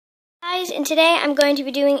Guys, and today I'm going to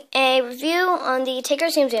be doing a review on the Tigger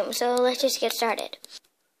Tsum, so let's just get started.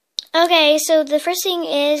 Okay, so the first thing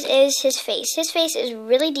is his face. His face is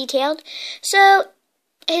really detailed. So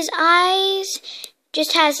his eyes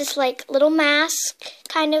just has this like little mask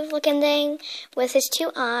kind of looking thing with his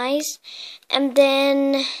two eyes, and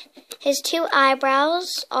then his two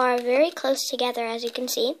eyebrows are very close together, as you can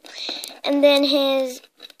see, and then his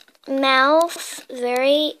mouth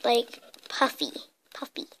very like puffy,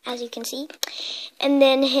 as you can see, and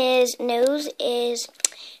then his nose is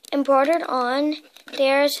embroidered on.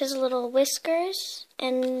 There's his little whiskers,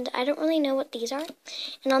 and I don't really know what these are,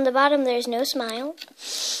 and on the bottom there's no smile,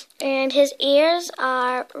 and his ears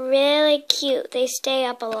are really cute. They stay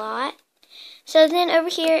up a lot. So then over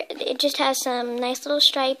here it just has some nice little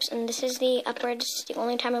stripes, and this is the upper. This is the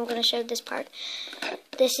only time I'm going to show this part.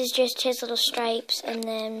 This is just his little stripes, and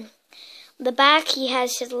then the back, he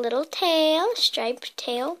has his little tail, striped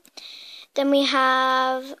tail. Then we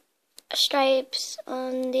have stripes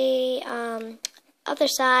on the other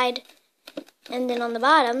side. And then on the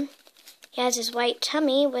bottom, he has his white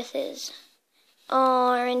tummy with his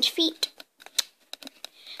orange feet.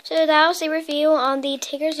 So that was the review on the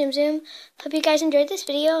Tigger Tsum. Hope you guys enjoyed this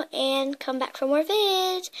video and come back for more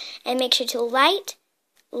vids. And make sure to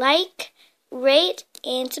like, rate,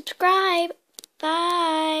 and subscribe.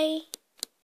 Bye.